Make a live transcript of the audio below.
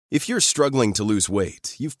If you're struggling to lose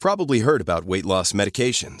weight, you've probably heard about weight loss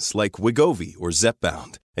medications like Wegovy or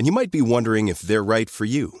Zepbound, and you might be wondering if they're right for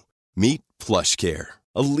you. Meet PlushCare,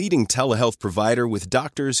 a leading telehealth provider with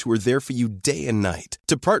doctors who are there for you day and night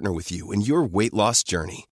to partner with you in your weight loss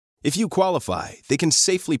journey. If you qualify, they can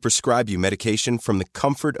safely prescribe you medication from the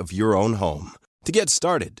comfort of your own home. To get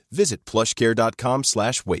started, visit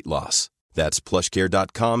plushcare.com/weightloss. That's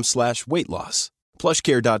plushcare.com/weightloss.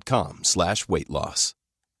 plushcare.com/weightloss.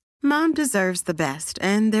 Mom deserves the best,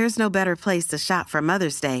 and there's no better place to shop for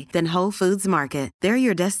Mother's Day than Whole Foods Market. They're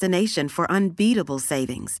your destination for unbeatable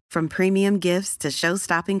savings, from premium gifts to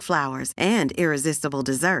show-stopping flowers and irresistible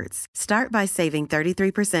desserts. Start by saving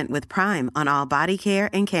 33% with Prime on all body care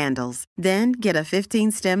and candles. Then get a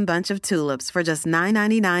 15-stem bunch of tulips for just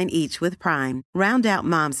 $9.99 each with Prime. Round out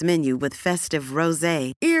Mom's menu with festive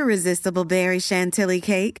rosé, irresistible berry chantilly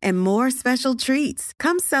cake, and more special treats.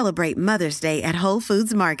 Come celebrate Mother's Day at Whole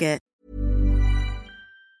Foods Market.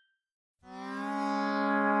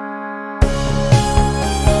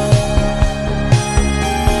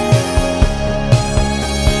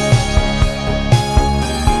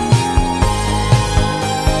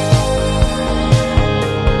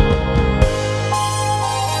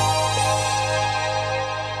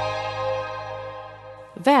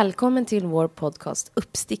 Välkommen till vår podcast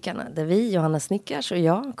Uppstickarna, där vi, Johanna Snickars och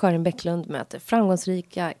jag, Karin Bäcklund, möter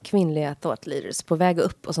framgångsrika kvinnliga thought leaders på väg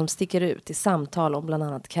upp och som sticker ut i samtal om bland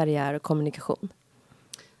annat karriär och kommunikation.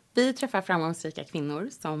 Vi träffar framgångsrika kvinnor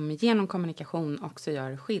som genom kommunikation också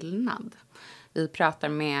gör skillnad. Vi pratar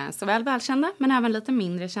med såväl välkända men även lite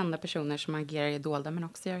mindre kända personer som agerar i dolda men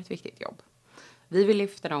också gör ett viktigt jobb. Vi vill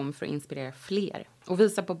lyfta dem för att inspirera fler och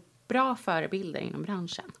visa på bra förebilder inom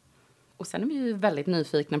branschen. Och sen är vi ju väldigt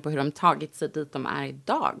nyfikna på hur de tagit sig dit de är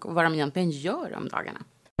idag och vad de egentligen gör om dagarna.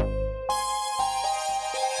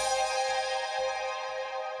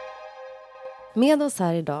 Med oss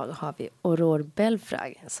här idag har vi Aurore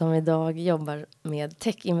Belfrage som idag jobbar med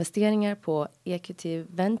techinvesteringar på EQT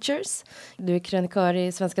Ventures. Du är krönikör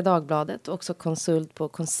i Svenska Dagbladet och också konsult på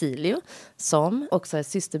Concilio som också är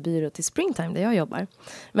systerbyrå till Springtime där jag jobbar.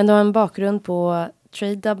 Men du har en bakgrund på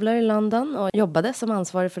Trade Doubler i London och jobbade som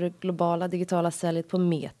ansvarig för det globala digitala säljet på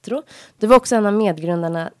Metro. Du var också en av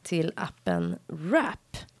medgrundarna till appen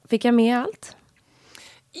Wrap. Fick jag med allt?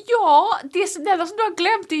 Ja, det enda som du har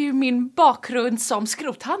glömt är ju min bakgrund som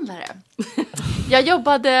skrothandlare. Jag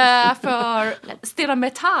jobbade för Stena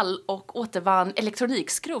Metall och återvann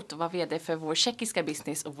elektronikskrot och var vd för vår tjeckiska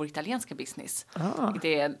business och vår italienska business.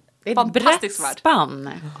 Det är ett brett spann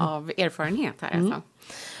av erfarenhet här alltså.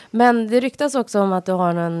 Men det ryktas också om att du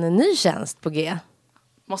har en ny tjänst på G.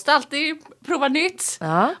 Måste alltid prova nytt.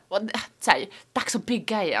 Ja. Och så här, dags att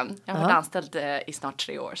bygga igen. Jag har varit anställd i snart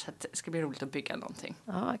 3 år så det ska bli roligt att bygga någonting.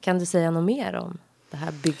 Ja, kan du säga något mer om det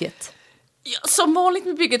här bygget? Ja, som vanligt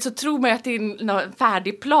med bygget så tror man att det är en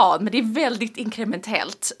färdig plan. Men det är väldigt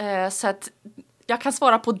inkrementellt. Så att jag kan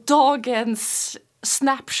svara på dagens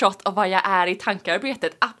snapshot av vad jag är i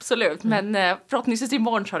tankearbetet. Absolut. Men förhoppningsvis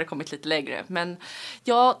imorgon så har det kommit lite längre. Men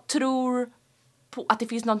jag tror på att det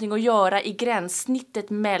finns någonting att göra i gränssnittet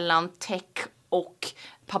mellan tech och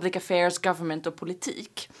public affairs, government och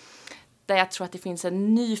politik. Där jag tror att det finns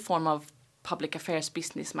en ny form av public affairs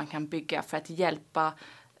business man kan bygga för att hjälpa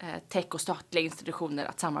tech och statliga institutioner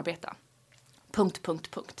att samarbeta. ... To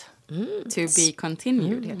be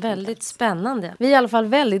continued. Väldigt spännande. Vi är i alla fall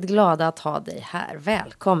väldigt glada att ha dig här.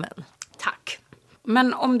 Välkommen. Tack.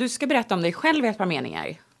 Men om du ska berätta om dig själv i ett par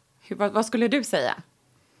meningar, vad skulle du säga?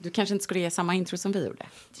 Du kanske inte skulle ge samma intro som vi gjorde.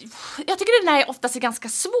 Jag tycker den här oftast är ganska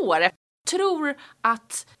svår. Jag tror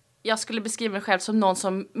att jag skulle beskriva mig själv som någon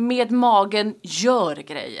som med magen gör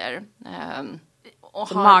grejer.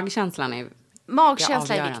 Så magkänslan är...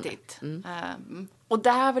 Magkänsla är viktigt. Och det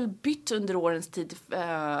har väl bytt under årens tid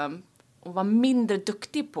och var mindre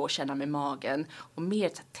duktig på att känna med magen och mer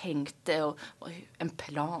så tänkte och en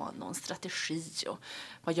plan och en strategi och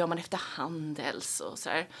vad gör man efter handels och så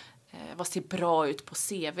här, vad ser bra ut på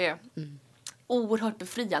CV. Oerhört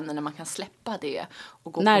befriande när man kan släppa det.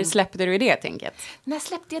 Och när släppte du det tänket? När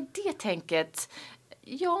släppte jag det tänket?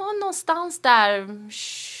 Ja, någonstans där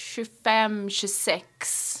 25-26.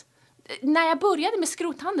 När jag började med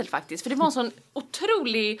skrothandel faktiskt. För det var en sån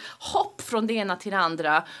otrolig hopp från det ena till det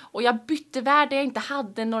andra. Och jag bytte värld där jag inte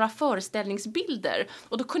hade några föreställningsbilder.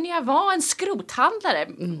 Och då kunde jag vara en skrothandlare.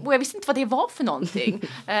 Och jag visste inte vad det var för någonting.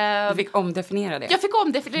 Du fick omdefiniera det. Jag fick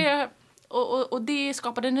omdefiniera. Och det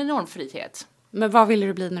skapade en enorm frihet. Men vad ville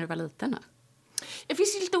du bli när du var liten då? Det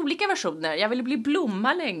finns ju lite olika versioner. Jag ville bli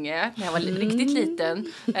blomma länge när jag var riktigt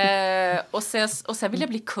liten. Och sen ville jag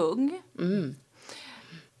bli kung.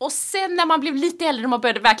 Och sen när man blev lite äldre och man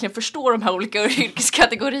började verkligen förstå de här olika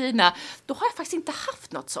yrkeskategorierna, då har jag faktiskt inte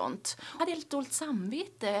haft något sånt. Hade jag lite dåligt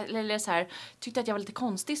samvete eller så här, tyckte att jag var lite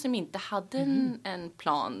konstig som inte hade en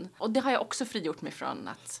plan. Och det har jag också frigjort mig från,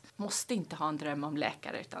 att måste inte ha en dröm om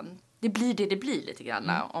läkare, utan det blir lite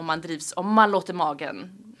grann om man låter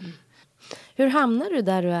magen. Hur hamnar du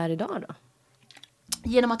där du är idag då?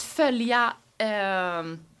 Genom att följa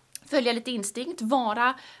lite instinkt,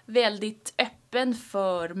 vara väldigt öppen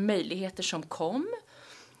för möjligheter som kom.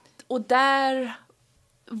 Och där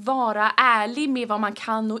vara ärlig med vad man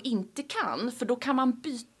kan och inte kan, för då kan man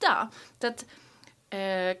byta. Så att,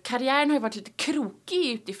 karriären har ju varit lite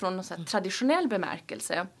krokig utifrån någon sån här traditionell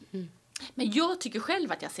bemärkelse. Men jag tycker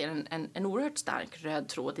själv att jag ser en oerhört stark röd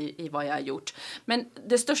tråd i vad jag har gjort. Men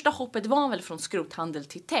det största hoppet var väl från skrothandel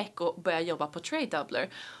till tech och börja jobba på Trade Doubler.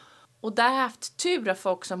 Och där har jag haft tur av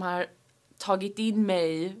folk som har tagit in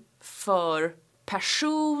mig för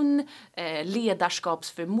person,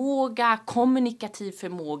 ledarskapsförmåga, kommunikativ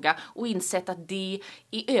förmåga och insett att det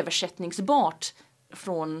är översättningsbart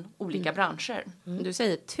från olika branscher. Du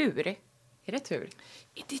säger tur. Är det tur?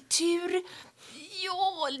 Är det tur?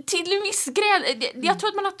 Ja, till en viss gräns. Jag tror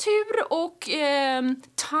att man har tur och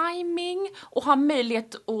timing och har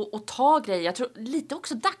möjlighet att ta grejer. Jag tror lite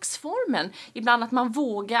också dagsformen. Ibland att man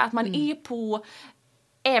vågar, att man är på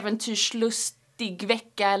äventyrslustig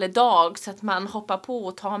vecka eller dag så att man hoppar på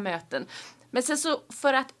och tar möten. Men sen så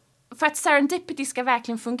för att serendipity ska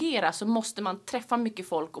verkligen fungera så måste man träffa mycket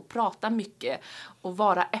folk och prata mycket och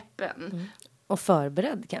vara öppen. Och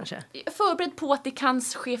förberedd kanske? Förberedd på att det kan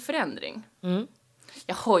ske förändring.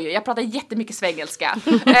 Jag pratar jättemycket svengelska.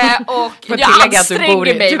 Och jag anstränger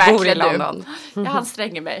mig verkligen. Du bor i London. Jag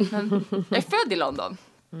anstränger mig. Men jag är född i London.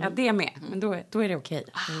 Ja, det är med. Men då är det okej.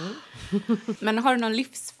 Men har du någon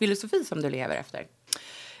livsfilosofi som du lever efter?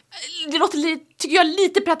 Det låter tycker jag,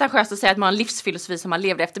 lite pretentiöst att säga att man har en livsfilosofi som man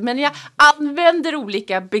lever efter. Men jag använder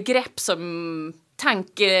olika begrepp som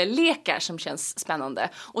tankelekar som känns spännande.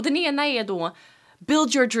 Och den ena är då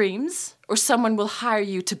build your dreams or someone will hire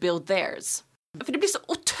you to build theirs. För det blir så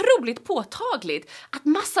otroligt påtagligt att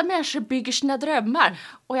massa människor bygger sina drömmar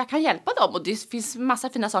och jag kan hjälpa dem och det finns massa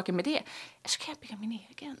fina saker med det. Eller så kan jag bygga min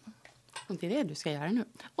egen. Och det är det du ska göra nu.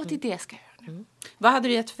 Och det är det jag ska göra nu. Vad hade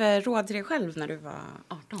du gett för råd till dig själv när du var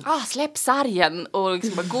 18? Släpp sargen och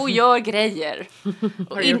liksom bara gå och gör grejer.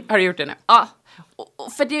 Har du gjort det nu? Ja,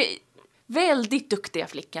 och för det är väldigt duktiga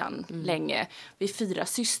flickan länge. Vi är 4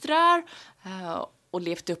 systrar och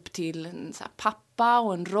levt upp till en så här pappa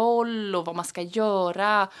och en roll och vad man ska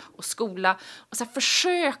göra och skola. Och så här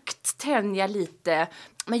försökt tänja lite,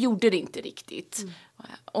 men gjorde det inte riktigt.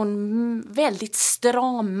 Och en väldigt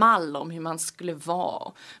stram mall om hur man skulle vara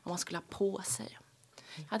och vad man skulle ha på sig.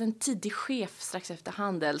 Jag hade en tidig chef strax efter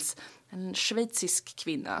Handels, en schweizisk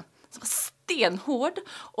kvinna som var stenhård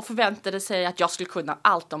och förväntade sig att jag skulle kunna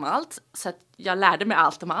allt om allt. Så att jag lärde mig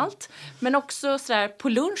allt om allt. Men också så där, på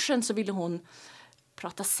lunchen så ville hon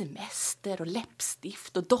prata semester och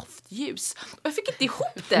läppstift och doftljus. Och jag fick inte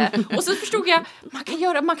ihop det. Och så förstod jag,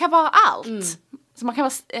 man kan vara allt. Så man kan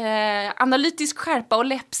vara analytisk skärpa och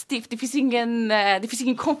läppstift. Det finns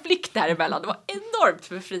ingen konflikt däremellan. Det var enormt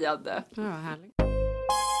befriande. Ja, härligt.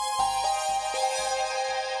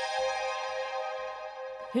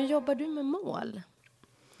 Hur jobbar du med mål?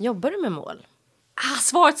 Jobbar du med mål?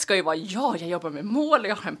 Svaret ska ju vara ja, jag jobbar med mål och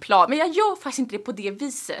jag har en plan. Men jag gör faktiskt inte det på det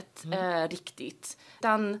viset riktigt.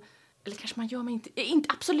 Eller kanske man gör mig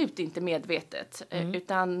absolut inte medvetet.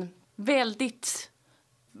 Utan väldigt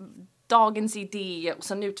dagens idé och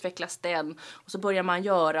sen utvecklas den. Och så börjar man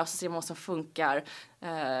göra och så ser man vad som funkar.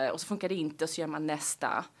 Och så funkar det inte och så gör man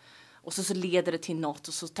nästa. Och så leder det till något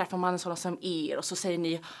och så träffar man en sån som er och så säger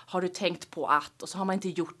ni, har du tänkt på att? Och så har man inte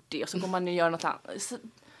gjort det och så går man och gör något annat.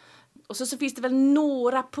 Och så finns det väl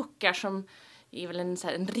några puckar som är väl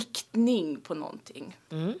en riktning på någonting.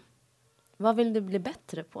 Vad vill du bli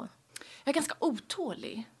bättre på? Jag är ganska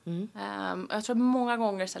otålig. Jag tror många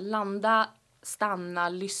gånger så landa, stanna,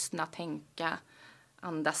 lyssna, tänka,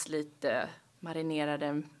 andas lite, marinera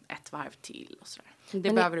det ett varv till och sådär. Det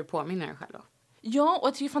behöver du påminna dig själv då. Ja,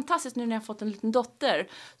 och det är fantastiskt nu när jag har fått en liten dotter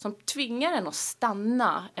som tvingar en att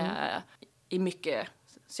stanna i mycket.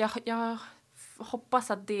 Så jag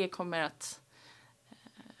hoppas att det kommer att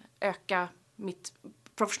öka mitt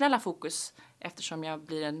professionella fokus eftersom jag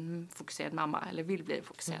blir en fokuserad mamma eller vill bli en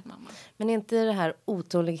fokuserad mamma. Men är inte det här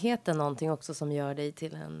otåligheten någonting också som gör dig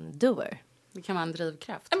till en doer? Det kan vara en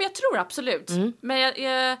drivkraft. Men jag tror absolut. Men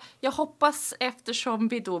jag hoppas eftersom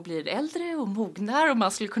vi då blir äldre och mognar och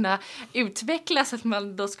man skulle kunna utvecklas att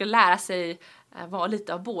man då ska lära sig vara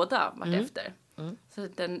lite av båda vartefter. Så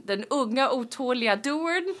den unga otåliga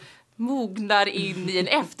doern mognar in i en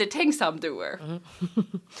eftertänksam doer.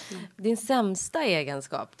 Din sämsta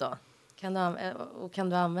egenskap då? Kan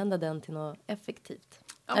du använda den till något effektivt?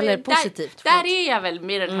 Ja, eller positivt? Där är jag väl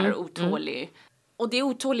med den här otålig. Och det är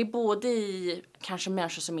otålig både i kanske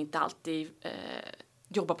människor som inte alltid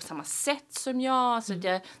jobbar på samma sätt som jag. Så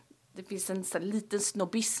det finns en sån liten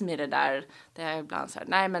snobbism i det där. Där jag ibland så här,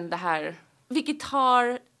 nej men det här. Vilket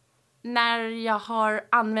när jag har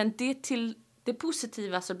använt det till det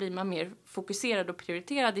positiva så blir man mer fokuserad och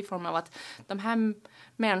prioriterad i form av att de här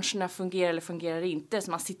människorna fungerar eller fungerar inte.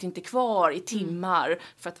 Så man sitter inte kvar i timmar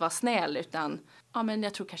för att vara snäll utan men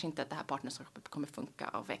jag tror kanske inte att det här partnerskapet kommer funka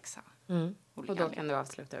och växa. Och då kan du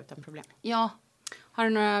avsluta utan problem. Ja. Har du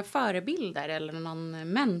några förebilder eller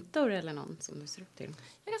någon mentor eller någon som du ser upp till?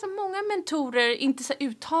 Jag har ganska många mentorer, inte så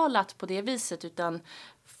uttalat på det viset utan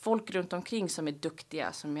folk runt omkring som är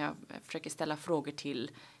duktiga som jag försöker ställa frågor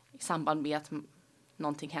till i samband med att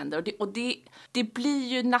någonting händer. Och det blir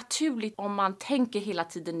ju naturligt om man tänker hela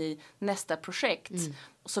tiden i nästa projekt.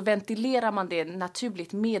 Och så ventilerar man det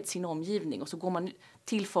naturligt med sin omgivning och så går man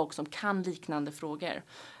till folk som kan liknande frågor.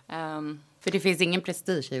 För det finns ingen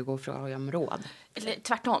prestige i att gå och fråga om råd. Eller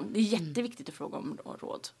tvärtom, det är jätteviktigt att fråga om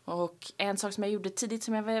råd. Och en sak som jag gjorde tidigt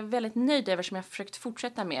som jag var väldigt nöjd över som jag försökt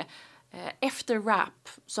fortsätta med. Efter rap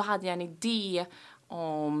så hade jag en idé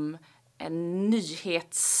om en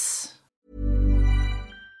nyhets...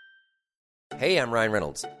 Hey, I'm Ryan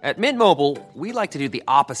Reynolds. At Mint Mobile, we like to do the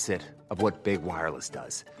opposite of what Big Wireless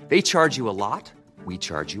does. They charge you a lot, we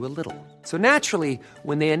charge you a little. So naturally,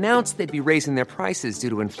 when they announced they'd be raising their prices due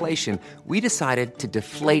to inflation, we decided to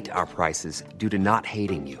deflate our prices due to not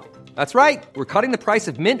hating you. That's right. We're cutting the price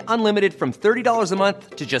of Mint Unlimited from $30 a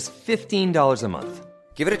month to just $15 a month.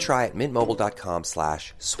 Give it a try at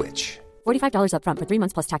mintmobile.com/switch. $45 up front for 3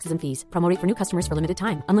 months plus taxes and fees. Promo rate for new customers for limited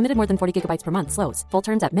time. Unlimited more than 40 gigabytes per month slows. Full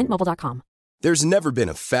terms at mintmobile.com. There's never been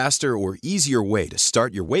a faster or easier way to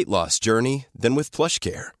start your weight loss journey than with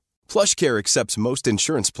PlushCare. PlushCare accepts most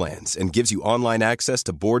insurance plans and gives you online access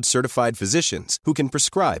to board-certified physicians who can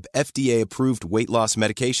prescribe FDA-approved weight loss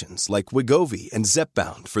medications like Wegovy and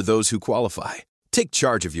Zepbound for those who qualify. Take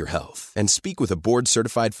charge of your health and speak with a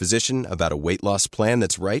board-certified physician about a weight loss plan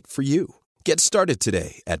that's right for you. Get started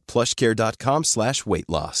today at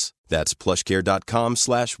plushcare.com/weightloss. That's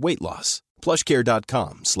plushcare.com/weightloss.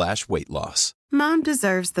 plushcare.com/weightloss. Mom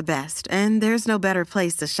deserves the best, and there's no better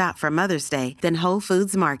place to shop for Mother's Day than Whole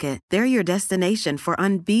Foods Market. They're your destination for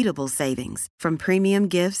unbeatable savings, from premium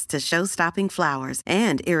gifts to show-stopping flowers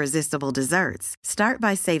and irresistible desserts. Start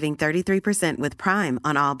by saving 33% with Prime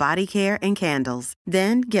on all body care and candles.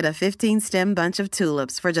 Then get a 15-stem bunch of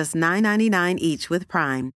tulips for just $9.99 each with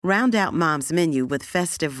Prime. Round out Mom's menu with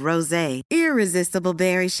festive rosé, irresistible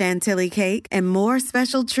berry chantilly cake, and more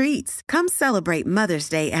special treats. Come celebrate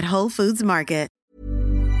Mother's Day at Whole Foods Market.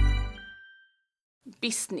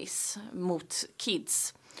 Business mot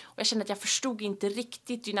kids. Och jag kände att jag förstod inte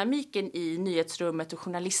riktigt dynamiken i nyhetsrummet och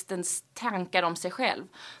journalistens tankar om sig själv.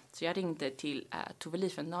 Så jag ringde till Tove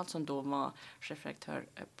Liefendahl som då var chefredaktör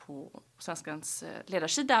på Svenskans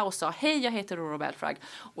ledarsida och sa hej, jag heter Aurora Belfrage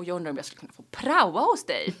och jag undrar om jag skulle kunna få praoa hos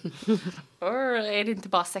dig. Är det inte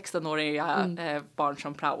bara 16-åriga barn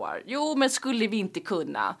som praoar? Jo, men skulle vi inte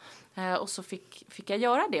kunna? Och så fick jag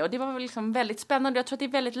göra det. Och det var liksom väldigt spännande. Jag tror att det är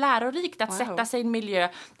väldigt lärorikt att sätta sig i en miljö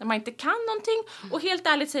där man inte kan någonting. Och helt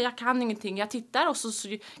ärligt säga, jag kan ingenting. Jag tittar och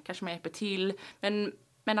så kanske man hjälper till.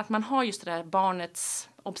 Men att man har just det där barnets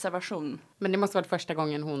observation. Men det måste vara första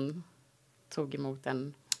gången hon tog emot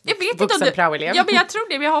en jag vet inte vuxen praoelev. Ja, men jag tror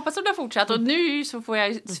det. Men jag hoppas att det har fortsatt. Och nu så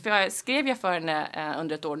skrev jag för henne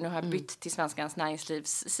under ett år. Nu har jag bytt till Svenskans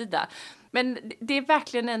näringslivs sida. Men det är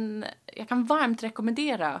verkligen jag kan varmt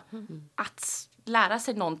rekommendera att lära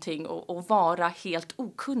sig någonting och vara helt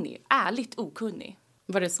okunnig. Ärligt okunnig.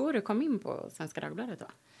 Var det så du kom in på Svenska Dagbladet då?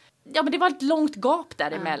 Ja, men det var ett långt gap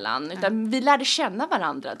däremellan. Utan vi lärde känna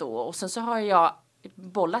varandra då. Och sen så har jag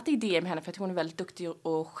bollat idéer med henne för att hon är väldigt duktig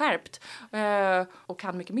och skärpt. Och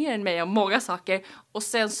kan mycket mer än mig om många saker. Och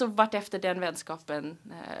sen så vart efter den vänskapen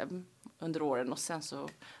under åren. Och sen så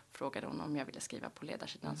frågade hon om jag ville skriva på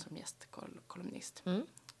ledarsidan som gästkolumnist.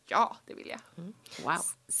 Ja, det vill jag. Wow.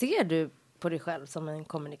 Ser du på dig själv som en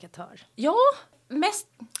kommunikatör? Ja,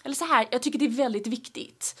 eller så här, jag tycker det är väldigt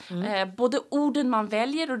viktigt. Både orden man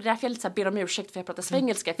väljer och det är därför jag lite så här ber om ursäkt för att jag pratar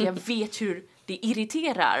svengelska för jag vet hur det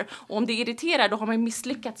irriterar. Och om det irriterar då har man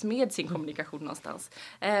misslyckats med sin kommunikation någonstans.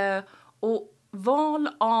 Och val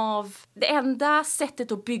av det enda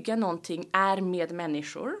sättet att bygga någonting är med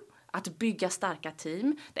människor. Att bygga starka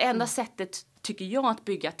team. Det enda sättet tycker jag att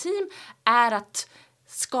bygga team är att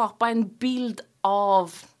skapa en bild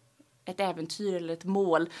av ett äventyr eller ett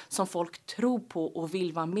mål som folk tror på och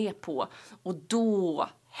vill vara med på. Och då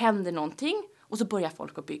händer någonting och så börjar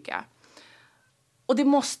folk att bygga. Och det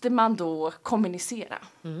måste man då kommunicera.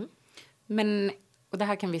 Men, och det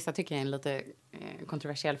här kan vissa tycka är en lite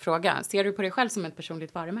kontroversiell fråga. Ser du på dig själv som ett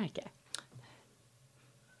personligt varumärke?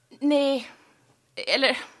 Nej,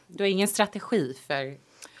 eller... Du har ingen strategi för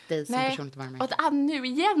dig som personligt varumärke? Och nu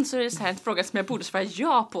igen så är det så här en fråga som jag borde svara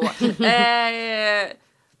ja på.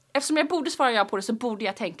 Eftersom jag borde svara ja på det så borde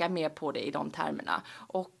jag tänka mer på det i de termerna.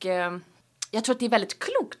 Och jag tror att det är väldigt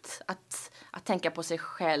klokt att tänka på sig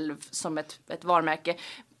själv som ett varumärke.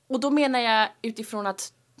 Och då menar jag utifrån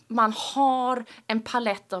att man har en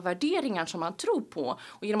palett av värderingar som man tror på.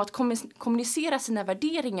 Och genom att kommunicera sina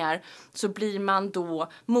värderingar så blir man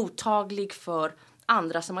då mottaglig för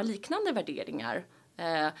andra som har liknande värderingar.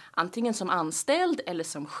 Antingen som anställd eller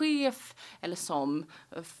som chef eller som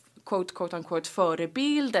quote unquote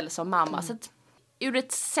förebild eller som mamma. Så att, ur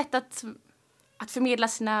ett sätt att förmedla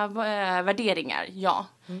sina värderingar, ja.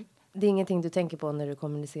 Det är ingenting du tänker på när du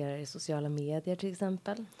kommunicerar i sociala medier till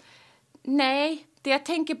exempel? Nej, det jag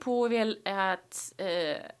tänker på är väl att,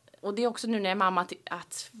 och det är också nu när jag är mamma,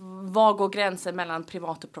 att var går gränsen mellan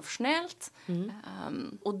privat och professionellt.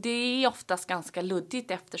 Och det är oftast ganska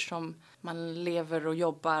luddigt eftersom man lever och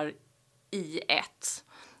jobbar i ett.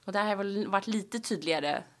 Och det här har väl varit lite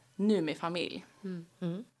tydligare nu med familj.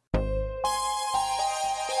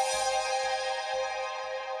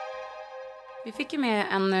 Vi fick ju med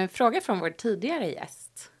en fråga från vår tidigare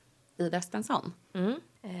gäst, Ida Östensson.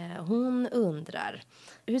 Hon undrar,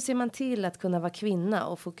 hur ser man till att kunna vara kvinna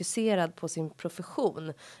och fokuserad på sin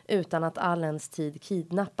profession utan att all ens tid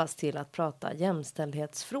kidnappas till att prata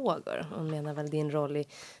jämställdhetsfrågor? Hon menar väl din roll i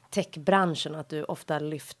techbranschen, att du ofta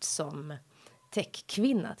lyfts som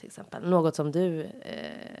techkvinna till exempel. Något som du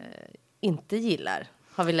inte gillar,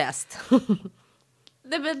 har vi läst.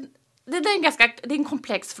 Det är en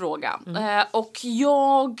komplex fråga. Och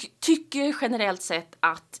jag tycker generellt sett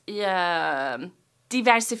att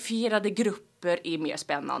diversifierade grupper är mer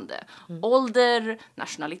spännande. Ålder,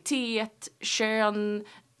 nationalitet, kön,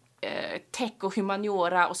 tech och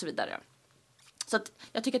humaniora och så vidare. Så att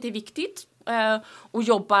jag tycker att det är viktigt och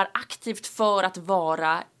jobbar aktivt för att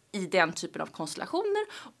vara i den typen av konstellationer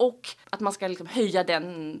och att man ska liksom höja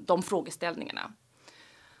de frågeställningarna.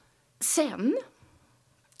 Sen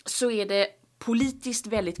så är det politiskt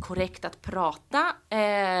väldigt korrekt att prata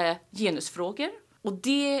genusfrågor. Och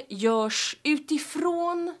det görs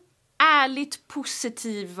utifrån ärligt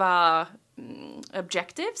positiva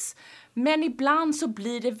objectives. Men ibland så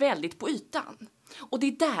blir det väldigt på ytan. Och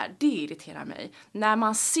det irriterar mig. När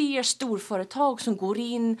man ser storföretag som går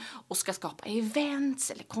in och ska skapa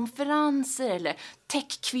events eller konferenser eller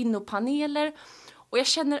tech-kvinnopaneler. Och jag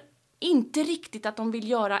känner inte riktigt att de vill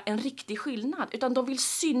göra en riktig skillnad. Utan de vill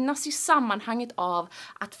synas i sammanhanget av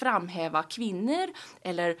att framhäva kvinnor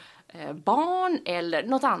eller barn eller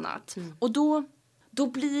något annat. Och då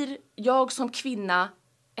blir jag som kvinna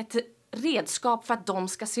ett redskap för att de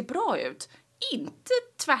ska se bra ut. Inte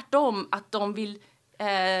tvärtom att de vill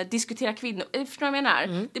diskutera kvinnor. Förstår du vad jag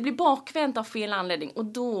menar? Det blir bakvänt av fel anledning och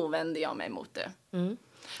då vänder jag mig mot det.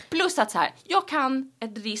 Plus att så här, jag kan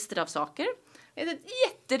ett register av saker. Ett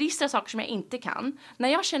jätteregister av saker som jag inte kan. När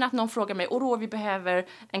jag känner att någon frågar mig, vi behöver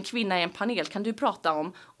en kvinna i en panel, kan du prata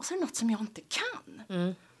om? Och så är det något som jag inte kan.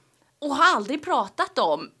 Och har aldrig pratat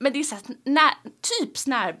om, men det är så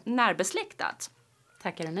här, närbesläktat.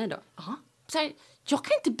 Tackar du nej då? Ja. Så här, jag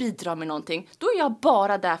kan inte bidra med någonting. Då är jag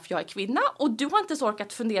bara där för jag är kvinna. Och du har inte så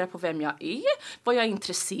orkat fundera på vem jag är, vad jag är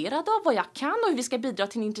intresserad av, vad jag kan och hur vi ska bidra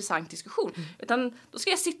till en intressant diskussion. Utan då ska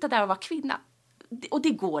jag sitta där och vara kvinna. Och det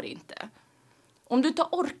går inte. Om du inte har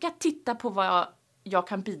orkat titta på vad jag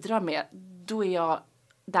kan bidra med, då är jag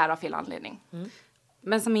där av fel anledning.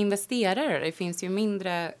 Men som investerare, det finns ju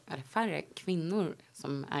färre kvinnor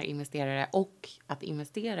som är investerare och att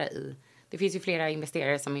investera i. Det finns ju flera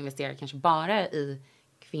investerare som investerar kanske bara i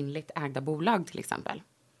kvinnligt ägda bolag till exempel.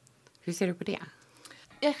 Hur ser du på det?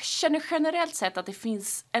 Jag känner generellt sett att det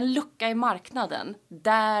finns en lucka i marknaden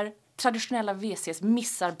där traditionella VCs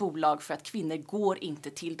missar bolag för att kvinnor går inte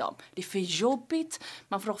till dem. Det är för jobbigt,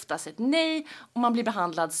 man får oftast ett nej och man blir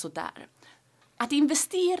behandlad sådär. Att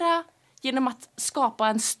investera genom att skapa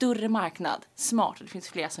en större marknad, smart, det finns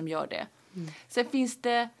flera som gör det. Sen finns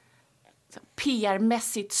det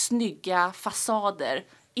PR-mässigt snygga fasader,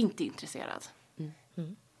 inte intresserad.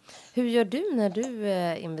 Hur gör du när du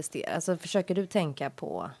investerar? Alltså försöker du tänka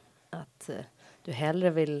på att du hellre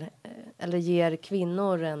vill eller ger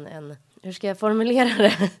kvinnor Hur ska jag formulera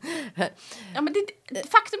det? Ja, men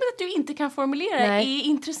faktumet att du inte kan formulera är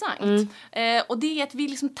intressant. Och det är att vi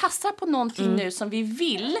liksom tassar på någonting nu som vi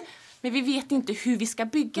vill, men vi vet inte hur vi ska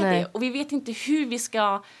bygga det. Och vi vet inte hur vi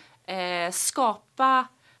ska skapa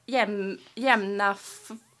jämna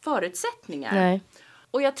förutsättningar. Nej.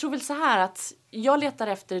 Och jag tror väl så här att jag letar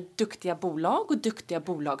efter duktiga bolag och duktiga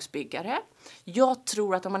bolagsbyggare. Jag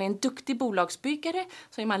tror att om man är en duktig bolagsbyggare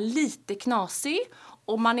så är man lite knasig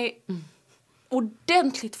och man är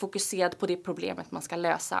ordentligt fokuserad på det problemet man ska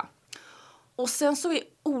lösa. Och sen så är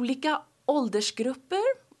olika åldersgrupper,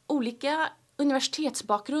 olika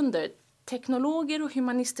universitetsbakgrunder, teknologer och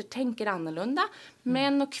humanister tänker annorlunda.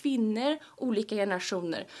 Män och kvinnor, olika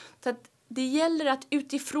generationer. Så att det gäller att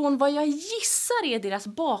utifrån vad jag gissar är deras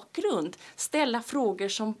bakgrund ställa frågor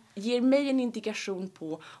som ger mig en indikation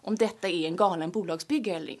på om detta är en galen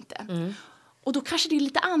bolagsbyggare eller inte. Och då kanske det är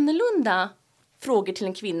lite annorlunda frågor till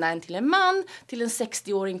en kvinna än till en man, till en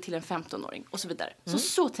 60-åring, till en 15-åring och så vidare.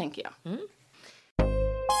 Så tänker jag.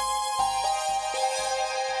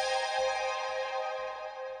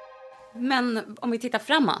 Men om vi tittar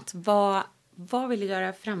framåt, vad vill du göra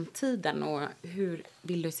i framtiden och hur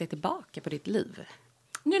vill du se tillbaka på ditt liv?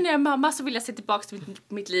 Nu när jag är mamma så vill jag se tillbaka till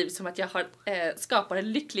mitt liv som att jag har skapat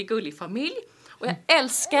en lycklig, gullig familj. Och jag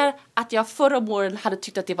älskar att jag förra åren hade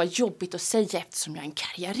tyckt att det var jobbigt att säga eftersom jag är en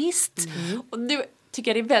karriärist. Och nu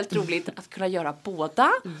tycker jag det är väldigt roligt att kunna göra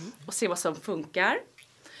båda och se vad som funkar.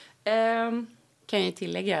 Kan jag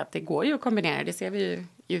tillägga att det går ju att kombinera, det ser vi ju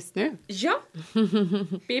just nu. Ja,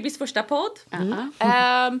 Bebis första podd.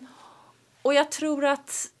 Och jag tror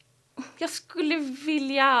att jag skulle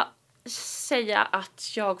vilja säga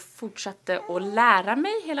att jag fortsatte att lära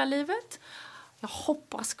mig hela livet. Jag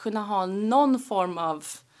hoppas kunna ha någon form av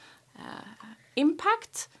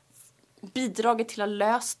impact. Bidragit till att ha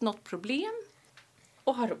löst något problem.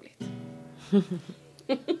 Och ha roligt.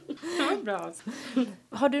 Bra.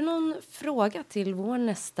 Har du någon fråga till vår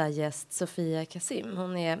nästa gäst, Sofia Kasim?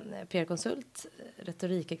 Hon är PR-konsult,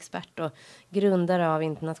 retorikexpert och grundare av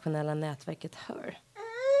internationella nätverket HER.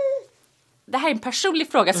 Det här är en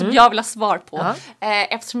personlig fråga som jag vill ha svar på.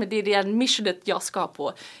 Eftersom det är det missionet jag ska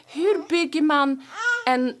på. Hur bygger man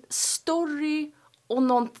en story och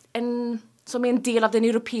som är en del av den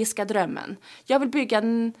europeiska drömmen? Jag vill bygga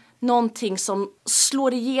någonting som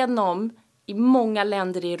slår igenom i många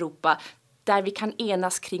länder i Europa där vi kan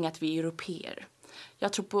enas kring att vi är europeer.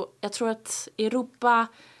 Jag tror att Europa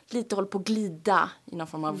lite håller på att glida i någon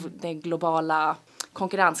form av den globala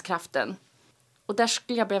konkurrenskraften. Och där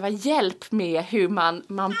skulle jag behöva hjälp med hur man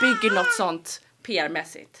bygger något sånt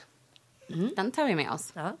PR-mässigt. Den tar vi med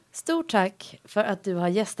oss. Ja. Stort tack för att du har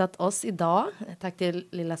gästat oss idag. Tack till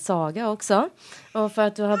lilla Saga också. Och för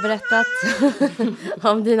att du har berättat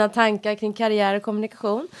om dina tankar kring karriär och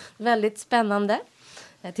kommunikation. Väldigt spännande.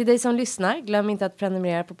 Till dig som lyssnar, glöm inte att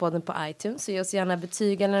prenumerera på podden på iTunes. Och ge oss gärna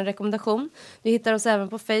betyg eller en rekommendation. Du hittar oss även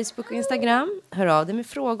på Facebook och Instagram. Hör av dig med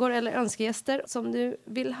frågor eller önskegäster som du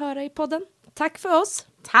vill höra i podden. Tack för oss.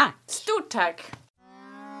 Tack. Stort tack.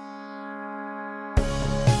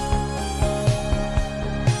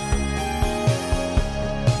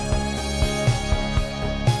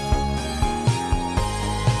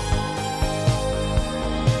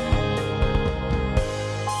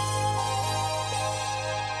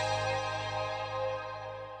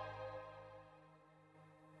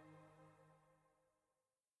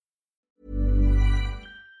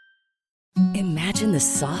 Imagine the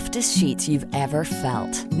softest sheets you've ever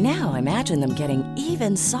felt. Now imagine them getting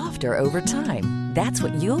even softer over time. That's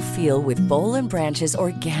what you'll feel with Boll & Branch's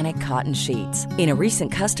organic cotton sheets. In a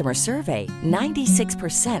recent customer survey,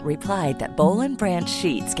 96% replied that Boll & Branch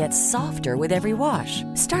sheets get softer with every wash.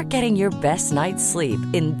 Start getting your best night's sleep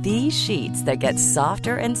in these sheets that get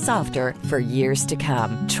softer and softer for years to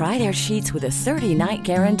come. Try their sheets with a 30-night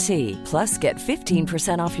guarantee. Plus, get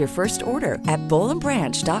 15% off your first order at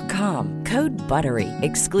bollandbranch.com. Code BUTTERY.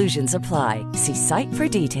 Exclusions apply. See site for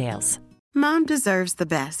details. Mom deserves the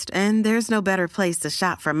best, and there's no better place to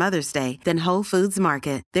shop for Mother's Day than Whole Foods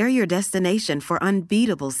Market. They're your destination for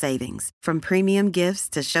unbeatable savings, from premium gifts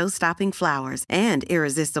to show-stopping flowers and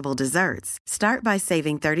irresistible desserts. Start by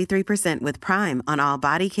saving 33% with Prime on all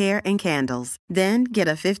body care and candles. Then get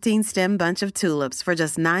a 15-stem bunch of tulips for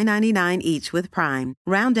just $9.99 each with Prime.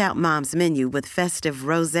 Round out Mom's menu with festive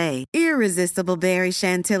rosé, irresistible berry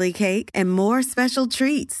chantilly cake, and more special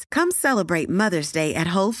treats. Come celebrate Mother's Day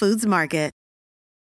at Whole Foods Market.